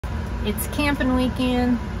It's camping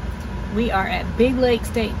weekend. We are at Big Lake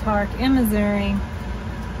State Park in Missouri.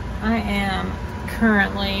 I am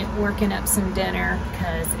currently working up some dinner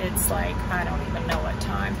because it's like, I don't even know what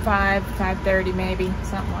time, 5:30 maybe,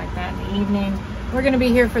 something like that in the evening. We're going to be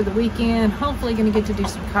here for the weekend, hopefully going to get to do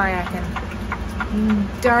some kayaking.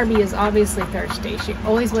 Darby is obviously thirsty. She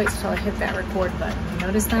always waits till I hit that record button. You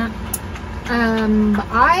notice that?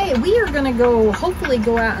 We are going to hopefully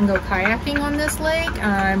go out and go kayaking on this lake.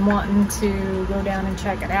 I'm wanting to go down and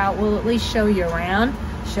check it out. We'll at least show you around,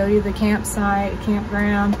 show you the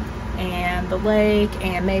campground, and the lake,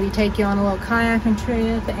 and maybe take you on a little kayaking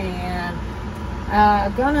trip. And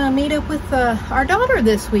gonna meet up with our daughter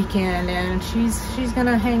this weekend, and she's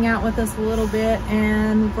gonna hang out with us a little bit,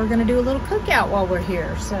 and we're gonna do a little cookout while we're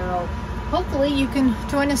here. So hopefully you can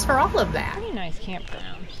join us for all of that. Pretty nice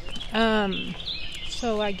campground.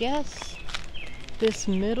 So I guess this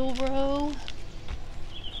middle row,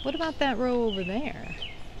 what about that row over there?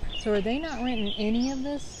 So are they not renting any of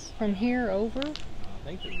this from here over?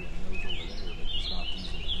 I think they're renting those over there, but it's not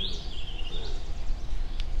easy to do.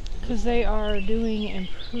 Because they are doing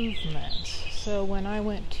improvements. So when I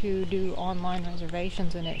went to do online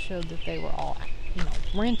reservations and it showed that they were all,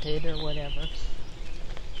 rented or whatever,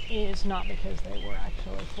 it's not because they were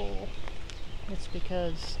actually full. It's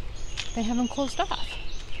because they have them closed off.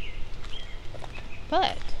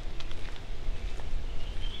 But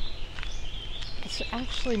it's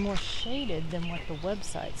actually more shaded than what the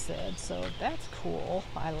website said, so that's cool.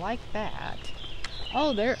 I like that.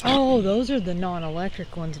 Oh, those are the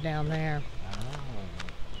non-electric ones down there.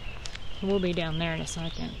 We'll be down there in a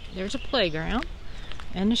second. There's a playground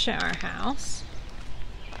and a shower house.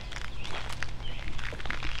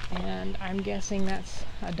 And I'm guessing that's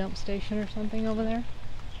a dump station or something over there.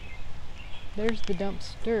 There's the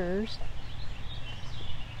dumpsters.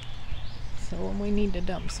 So when we need to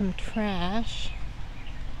dump some trash.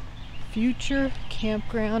 Future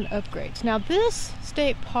campground upgrades. Now this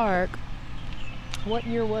state park, what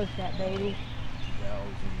year was that, baby?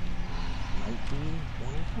 2019,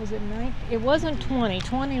 20? Was it 19? It wasn't 20.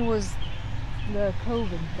 20 was the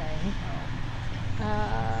COVID thing.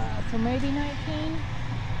 So maybe 19?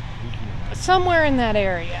 Somewhere in that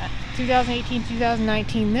area. 2018,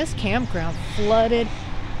 2019, this campground flooded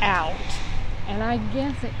out. And I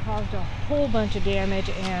guess it caused a whole bunch of damage,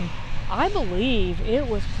 and I believe it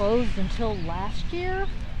was closed until last year.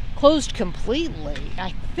 Closed completely.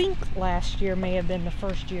 I think last year may have been the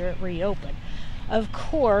first year it reopened. Of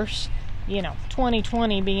course,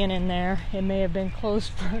 2020 being in there, it may have been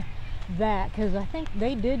closed for that, because I think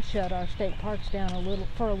they did shut our state parks down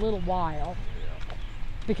for a little while.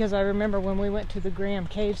 Because I remember when we went to the Graham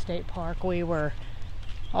Cave State Park, we were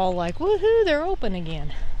all like, woohoo, they're open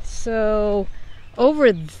again. So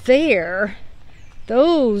over there,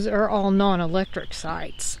 those are all non-electric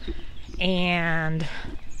sites. And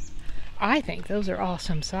I think those are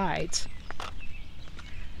awesome sites.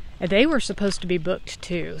 And they were supposed to be booked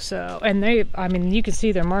too. So, and you can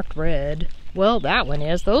see they're marked red. Well, that one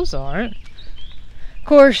is, those aren't. Of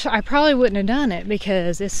course, I probably wouldn't have done it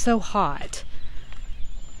because it's so hot.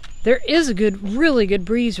 There is a really good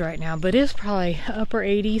breeze right now, but it's probably upper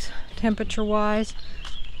 80s temperature-wise.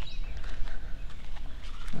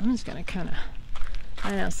 I'm just gonna kind of,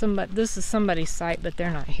 I know this is somebody's site, but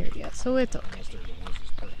they're not here yet, so it's okay.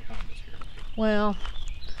 Well,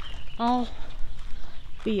 I'll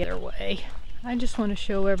be either way. I just want to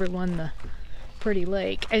show everyone the pretty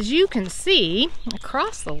lake. As you can see,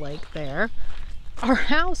 across the lake there are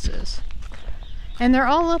houses, and they're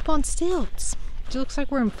all up on stilts. It looks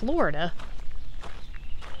like we're in Florida,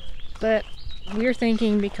 but we're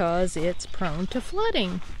thinking because it's prone to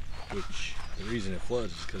flooding. Which, the reason it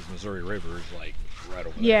floods is because Missouri River is like right over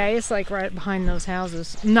there. Yeah, it's like right behind those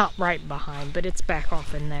houses. Not right behind, but it's back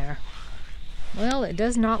off in there. Well, it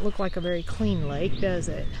does not look like a very clean lake, does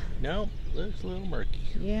it? No, it looks a little murky.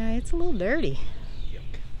 Yeah, it's a little dirty.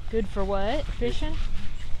 Yuck. Good for what? Fishing?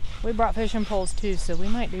 We brought fishing poles too, so we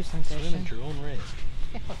might do some fishing. Swim at your own risk.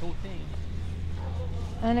 Yeah, the whole thing.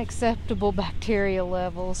 Unacceptable bacteria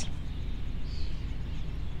levels.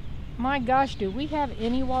 My gosh, do we have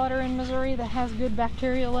any water in Missouri that has good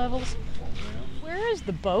bacteria levels? Where is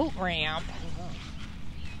the boat ramp?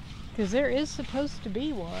 Because there is supposed to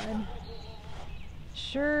be one.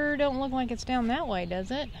 Sure don't look like it's down that way,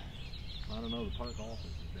 does it? I don't know, the park office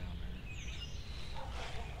is down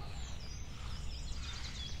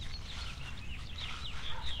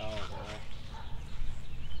there. Oh, well.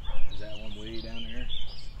 Is that one way down there?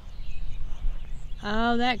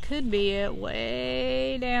 Oh, that could be it,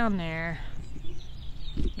 way down there.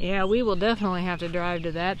 Yeah, we will definitely have to drive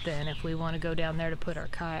to that then if we want to go down there to put our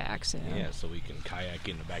kayaks in. Yeah, so we can kayak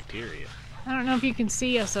in the bacteria. I don't know if you can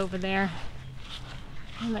see us over there.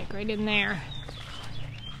 We're like right in there.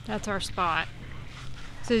 That's our spot.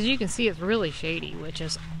 So as you can see, it's really shady, which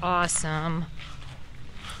is awesome.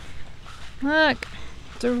 Look,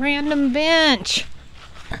 it's a random bench.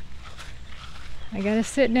 I gotta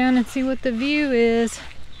sit down and see what the view is.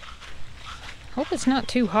 Hope it's not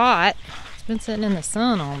too hot. It's been sitting in the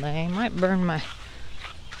sun all day. Might burn my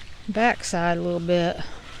backside a little bit.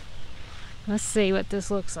 Let's see what this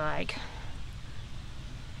looks like.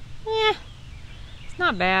 Yeah, it's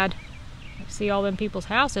not bad. I see all them people's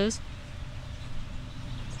houses.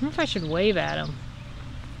 I don't know if I should wave at them.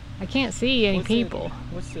 I can't see any people.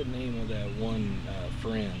 What's the name of that one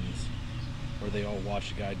Friends where they all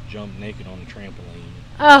watch a guy jump naked on a trampoline?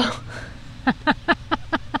 Oh.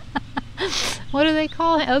 What do they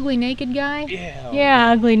call it? Ugly naked guy? Yeah.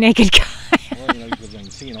 Yeah, ugly naked guy. Well, you know, because I'm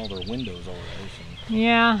seeing all their windows over there. So.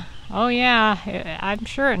 Yeah. Oh, yeah. I'm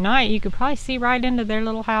sure at night you could probably see right into their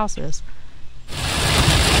little houses.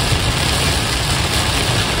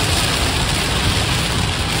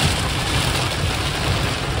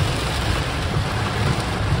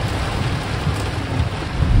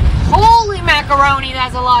 Holy macaroni,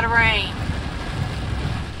 that's a lot of rain.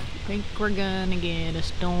 I think we're gonna get a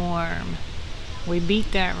storm. We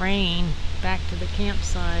beat that rain back to the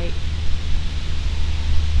campsite,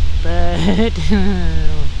 but I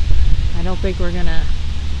don't think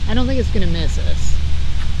it's gonna miss us.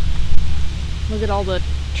 Look at all the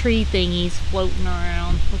tree thingies floating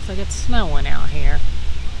around. Looks like it's snowing out here.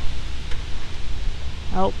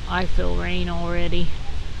 Oh, I feel rain already.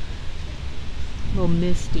 A little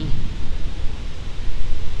misty.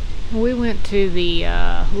 We went to the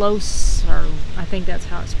Los, or I think that's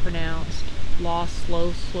how it's pronounced, Los,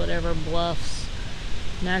 whatever, Bluffs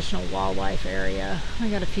National Wildlife Area. I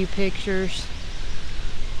got a few pictures.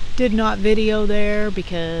 Did not video there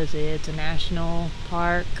because it's a national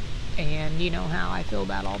park and you know how I feel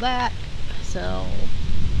about all that. So,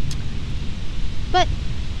 but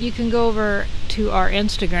you can go over to our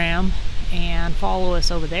Instagram and follow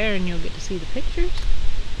us over there and you'll get to see the pictures.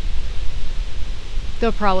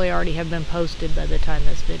 They'll probably already have been posted by the time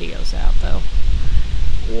this video's out though.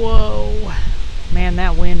 Whoa, man,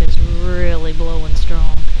 that wind is really blowing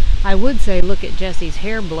strong. I would say look at Jesse's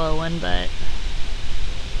hair blowing, but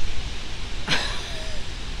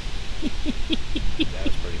That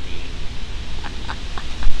was pretty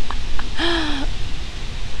mean.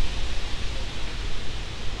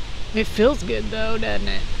 It feels good though, doesn't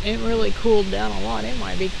it? It really cooled down a lot. It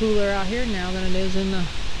might be cooler out here now than it is in the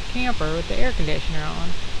camper with the air conditioner on.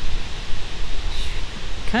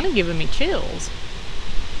 Kind of giving me chills.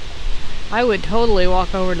 I would totally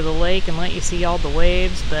walk over to the lake and let you see all the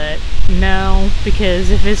waves, but no, because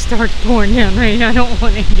if it starts pouring down rain, I don't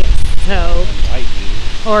want to get soaked.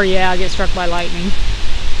 Or yeah, I'll get struck by lightning.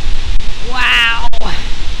 Wow!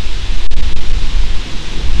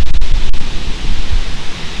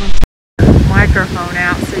 Microphone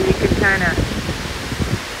out so you can kind of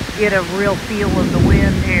get a real feel of the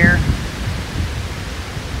wind here.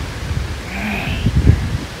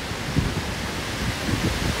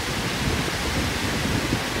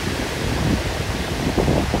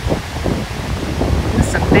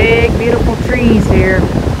 Some big, beautiful trees here.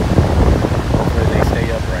 Where they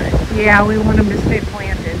stay upright. Yeah, we want them to stay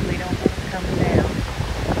planted. We don't want them coming down.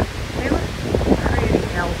 They look pretty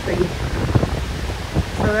healthy.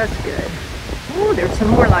 So that's good. Oh, there's some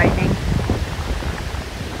more lightning.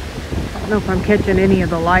 I don't know if I'm catching any of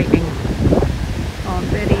the lightning on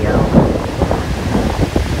video.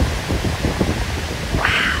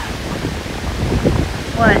 Wow.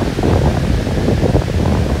 What?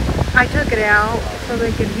 I took it out so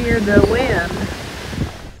they could hear the wind.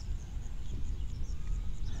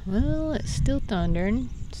 Well, it's still thundering.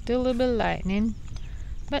 Still a little bit of lightning.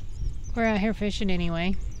 But we're out here fishing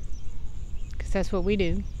anyway. Because that's what we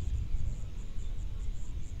do.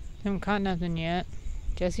 Haven't caught nothing yet.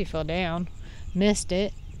 Jesse fell down. Missed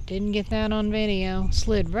it. Didn't get that on video.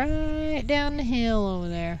 Slid right down the hill over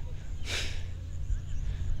there.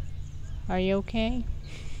 Are you okay?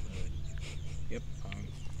 Yep.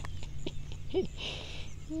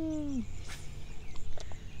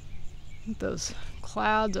 Those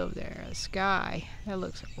clouds over there, the sky, that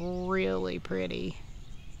looks really pretty.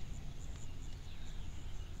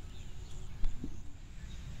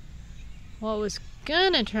 Well, I was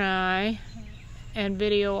gonna try and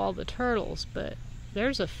video all the turtles, but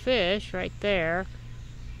there's a fish right there.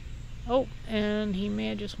 Oh, and he may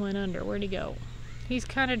have just went under. Where'd he go? He's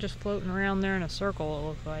kind of just floating around there in a circle, it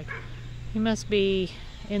looks like. He must be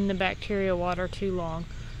in the bacteria water too long.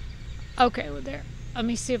 Okay, well there. Let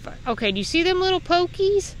me see if I... Okay, do you see them little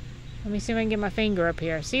pokies? Let me see if I can get my finger up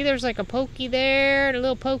here. See, there's like a pokey there, and a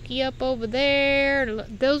little pokey up over there.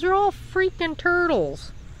 Those are all freaking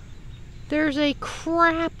turtles. There's a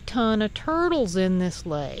crap ton of turtles in this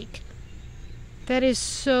lake. That is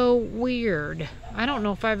so weird. I don't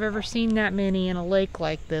know if I've ever seen that many in a lake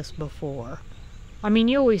like this before. I mean,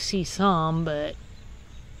 you always see some, but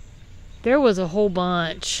there was a whole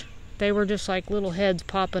bunch. They were just like little heads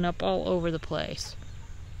popping up all over the place.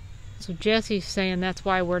 So Jesse's saying that's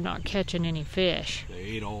why we're not catching any fish. They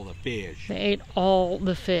ate all the fish. They ate all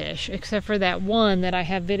the fish, except for that one that I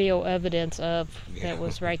have video evidence of that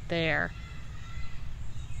was right there.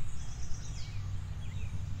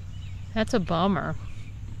 That's a bummer.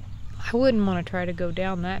 I wouldn't want to try to go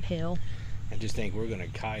down that hill. I just think we're going to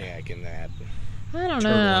kayak in that. I don't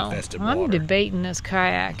know. I'm water. debating this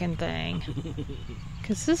kayaking thing.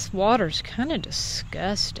 Because this water's kind of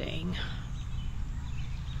disgusting.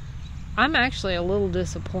 I'm actually a little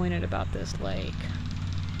disappointed about this lake.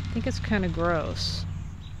 I think it's kind of gross.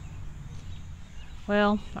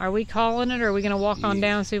 Well, are we calling it, or are we going to walk on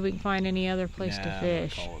down and see if we can find any other place to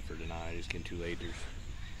fish? I'm going to call it for tonight. It's getting too late. There's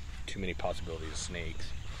too many possibilities of snakes.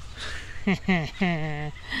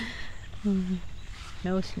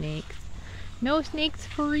 No snakes. No snakes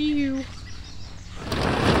for you.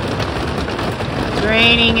 It's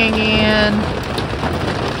raining again.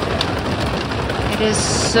 It is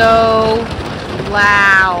so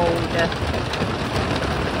loud.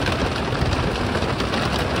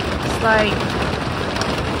 It's like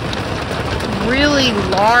really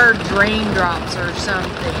large raindrops or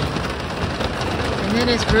something. And then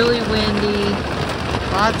it's really windy.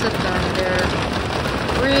 Lots of thunder.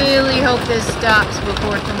 Really hope this stops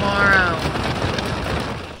before tomorrow.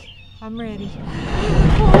 I'm ready.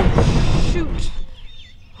 Oh, shoot.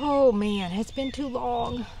 Oh man, it's been too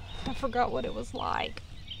long. I forgot what it was like.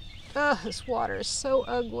 Ugh, this water is so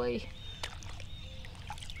ugly.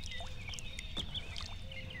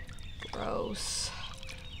 Gross.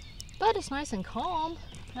 But it's nice and calm.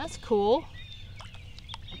 That's cool.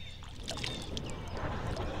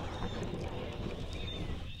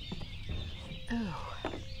 Oh.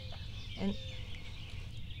 And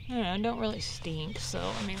I don't know, it don't really stink, so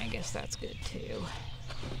I mean I guess that's good too.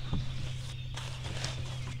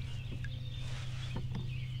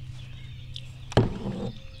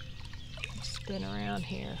 Spin around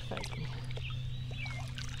here if I can.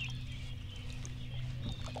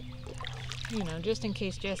 You know, just in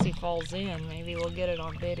case Jesse falls in, maybe we'll get it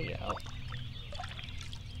on video.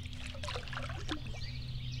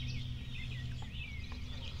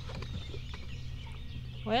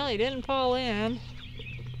 Well, he didn't fall in.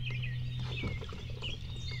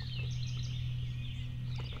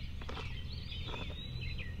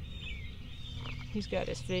 He's got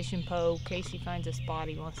his fishing pole in case he finds a spot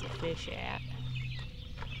he wants to fish at.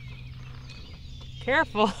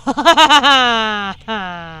 Careful!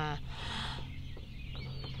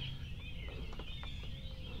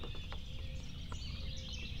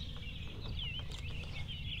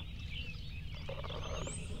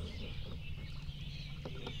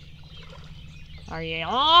 Are you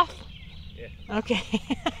off? Yeah. Okay.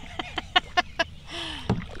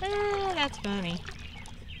 That's funny.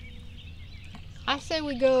 I say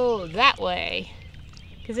we go that way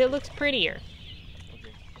because it looks prettier.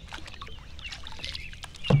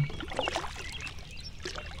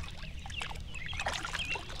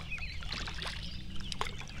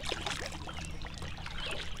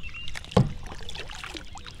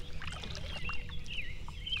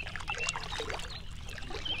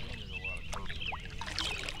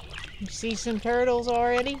 You see some turtles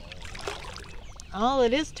already? Oh,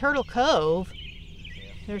 it is Turtle Cove.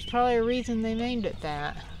 There's probably a reason they named it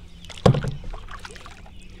that.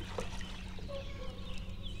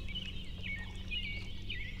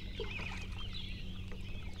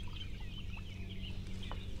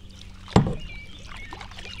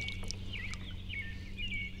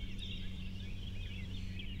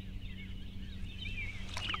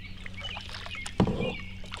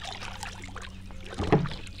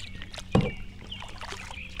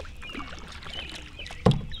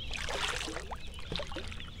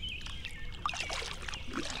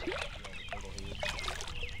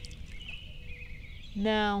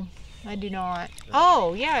 No, I do not.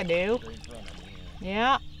 Oh, yeah, I do.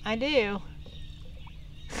 Yeah, I do.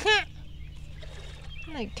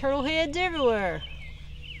 Like turtle heads everywhere.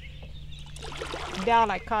 I doubt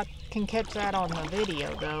I can catch that on the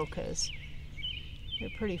video though, because they're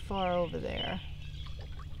pretty far over there.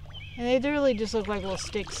 And they really just look like little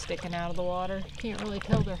sticks sticking out of the water. Can't really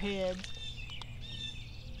tell their heads.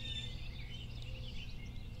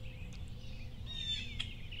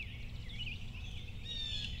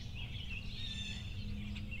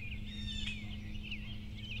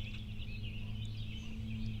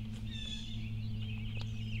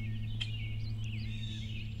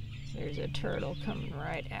 There's a turtle coming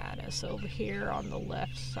right at us over here on the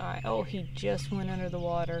left side. Oh, he just went under the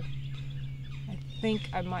water. I think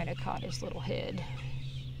I might have caught his little head.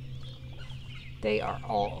 They are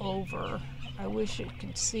all over. I wish you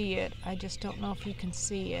could see it. I just don't know if you can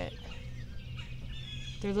see it.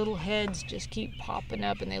 Their little heads just keep popping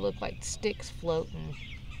up and they look like sticks floating.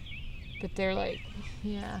 But they're like,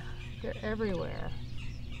 yeah, they're everywhere.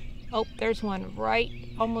 Oh, there's one right,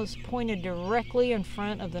 almost pointed directly in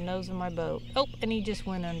front of the nose of my boat. Oh, and he just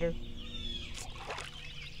went under.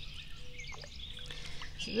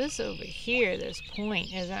 So this over here, this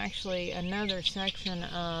point, is actually another section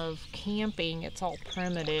of camping. It's all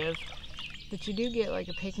primitive. But you do get like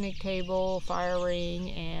a picnic table, fire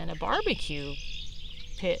ring, and a barbecue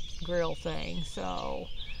pit grill thing. So,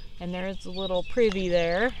 and there's a little privy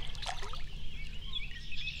there.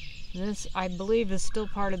 This, I believe, is still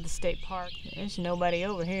part of the state park. There's nobody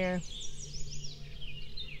over here.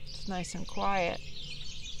 It's nice and quiet.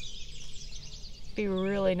 Be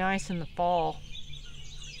really nice in the fall.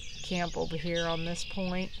 Camp over here on this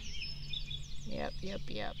point. Yep.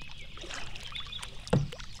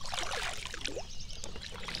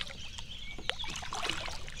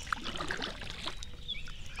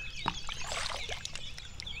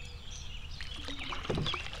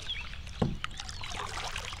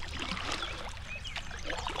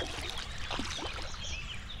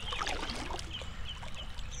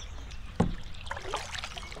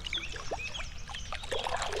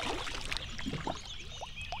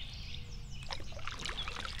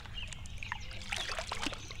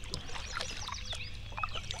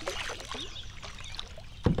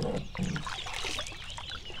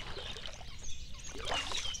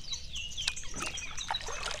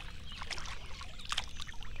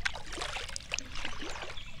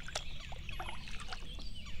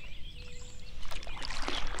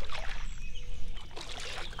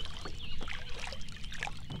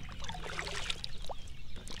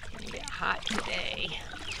 Hot today.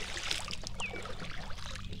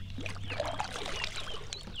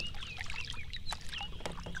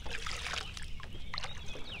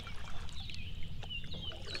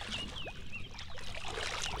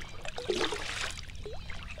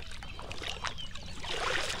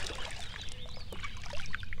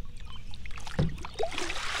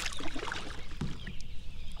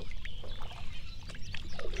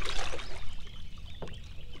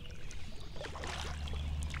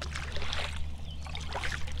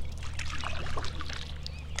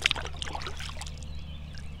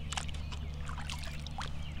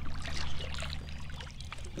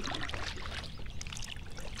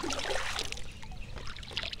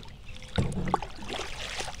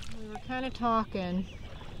 Kind of talking.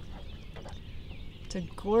 It's a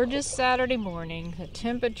gorgeous Saturday morning. The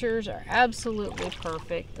temperatures are absolutely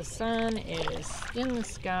perfect. The sun is in the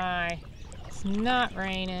sky. It's not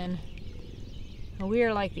raining. And we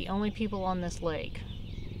are like the only people on this lake.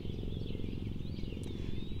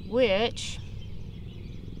 Which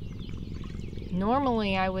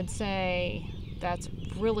normally I would say that's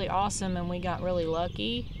really awesome and we got really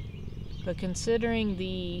lucky. But considering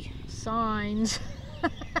the signs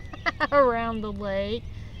around the lake,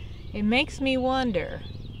 it makes me wonder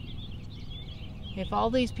if all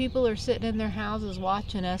these people are sitting in their houses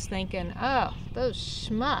watching us thinking, oh, those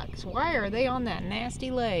schmucks, why are they on that nasty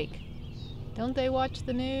lake? Don't they watch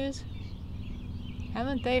the news?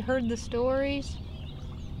 Haven't they heard the stories?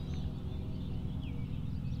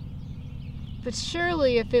 But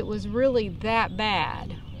surely if it was really that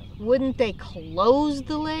bad, wouldn't they close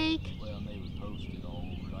the lake?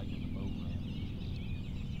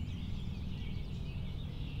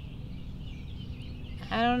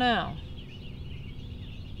 I don't know.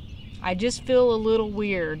 I just feel a little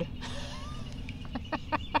weird.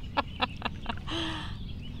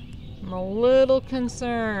 I'm a little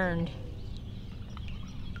concerned.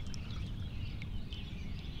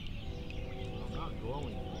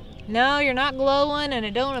 No, you're not glowing, and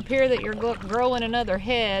it don't appear that you're growing another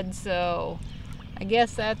head, so I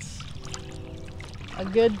guess that's a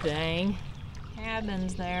good thing.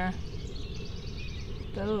 Cabins there.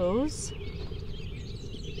 Those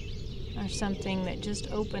are something that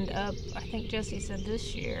just opened up, I think Jesse said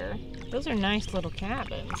this year. Those are nice little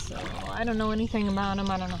cabins, so I don't know anything about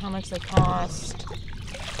them. I don't know how much they cost,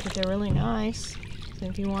 but they're really nice. So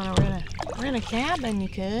if you want to rent a cabin, you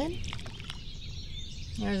could.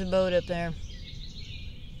 There's a boat up there.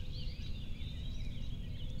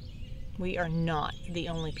 We are not the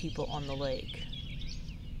only people on the lake.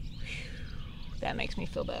 Whew, that makes me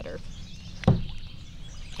feel better.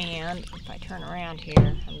 And if I turn around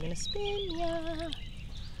here, I'm gonna spin ya.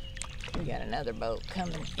 We got another boat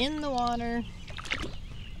coming in the water.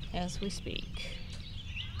 as we speak.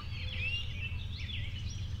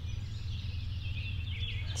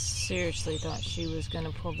 Seriously thought she was going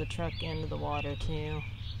to pull the truck into the water too.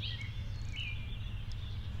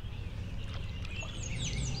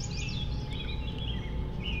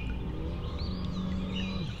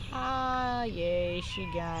 Ah, yay, she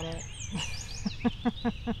got it.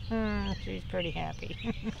 She's pretty happy.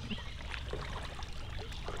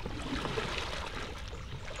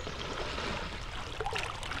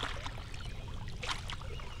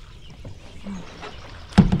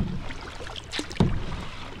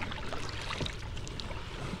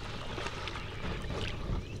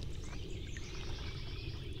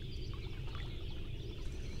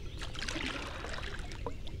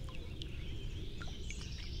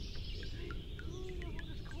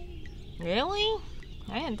 Really?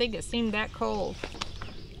 I didn't think it seemed that cold.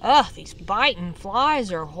 Ugh, these biting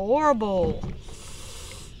flies are horrible.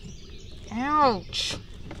 Ouch.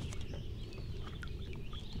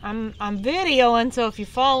 I'm videoing, so if you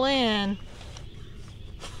fall in.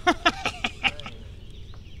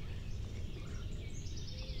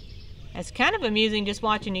 It's kind of amusing just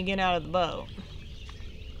watching you get out of the boat.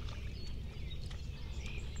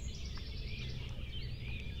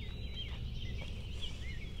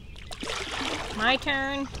 My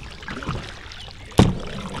turn.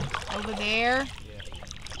 Over there.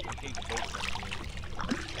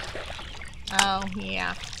 Oh,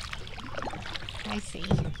 yeah. I see.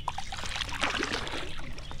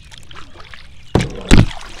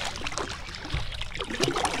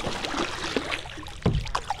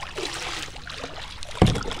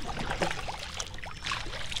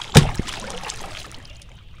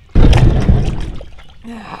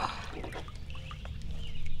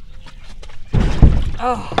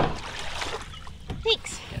 Oh,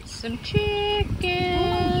 thanks. Got some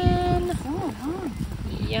chicken.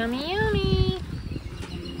 Yummy, yummy.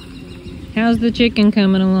 How's the chicken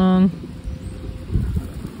coming along?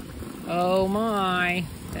 Oh my,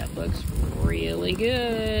 that looks really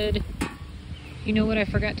good. You know what I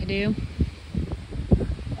forgot to do?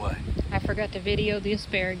 What? I forgot to video the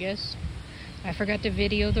asparagus. I forgot to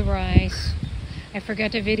video the rice. I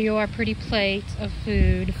forgot to video our pretty plates of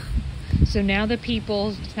food. So now the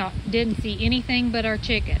people didn't see anything but our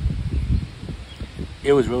chicken.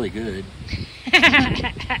 It was really good.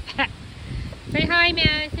 Say hi,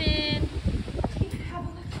 Madison. We have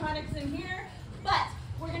electronics in here, but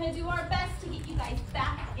we're going to do our best to get you guys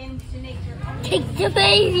back into nature. Kick the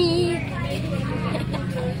baby!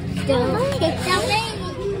 Don't kick the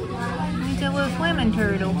baby! He's a little swimming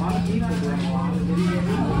turtle.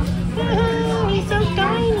 Oh, he's so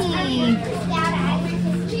tiny.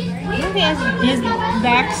 Look at his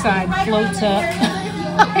backside floats up.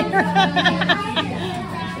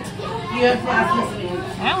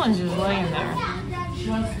 That one's just laying there.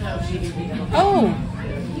 Oh!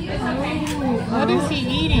 What is he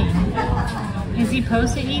eating? Is he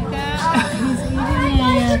supposed to eat that? He's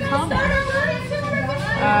eating a comet.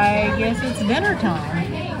 I guess it's dinner time.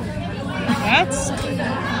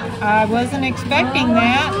 I wasn't expecting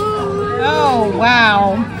that. Oh,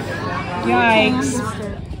 wow. Yikes.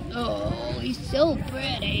 So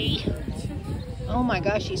pretty. Oh my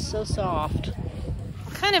gosh, he's so soft.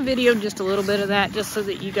 Kind of videoed just a little bit of that just so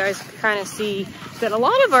that you guys kind of see that a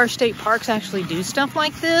lot of our state parks actually do stuff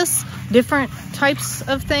like this. Different types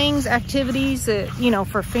of things, activities that, you know,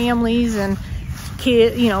 for families and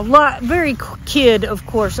kid, you know, very kid, of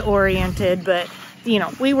course, oriented, but you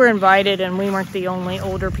know, we were invited and we weren't the only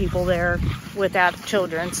older people there without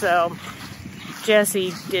children, so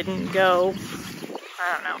Jesse didn't go.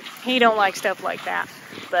 I don't know. He don't like stuff like that,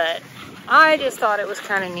 but I just thought it was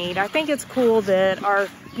kind of neat. I think it's cool that our,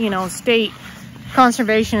 you know, state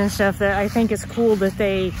conservation and stuff, that I think it's cool that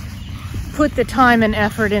they put the time and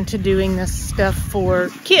effort into doing this stuff for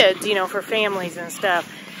kids, you know, for families and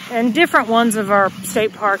stuff. And different ones of our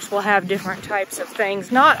state parks will have different types of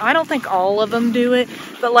things. I don't think all of them do it,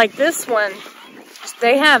 but like this one,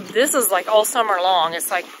 this is like all summer long. It's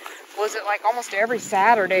like, was it like almost every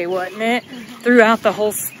Saturday, wasn't it? Throughout the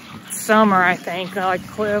whole summer, I think. I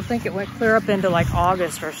think it went clear up into like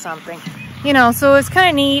August or something. You know, so it's kind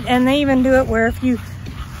of neat. And they even do it where if you're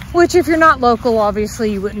not local,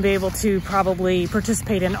 obviously you wouldn't be able to probably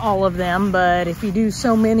participate in all of them. But if you do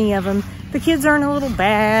so many of them, the kids earn a little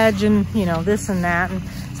badge and, you know, this and that. And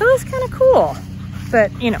so it's kind of cool. But,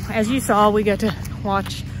 you know, as you saw, we got to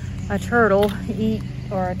watch a turtle eat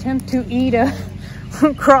or attempt to eat a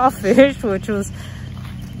crawfish, which was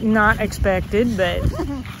not expected, but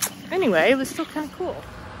anyway, it was still kind of cool.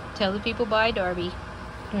 Tell the people bye, Darby. You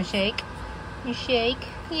want to shake? You shake?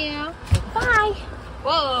 Yeah. Bye.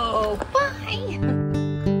 Whoa. Bye.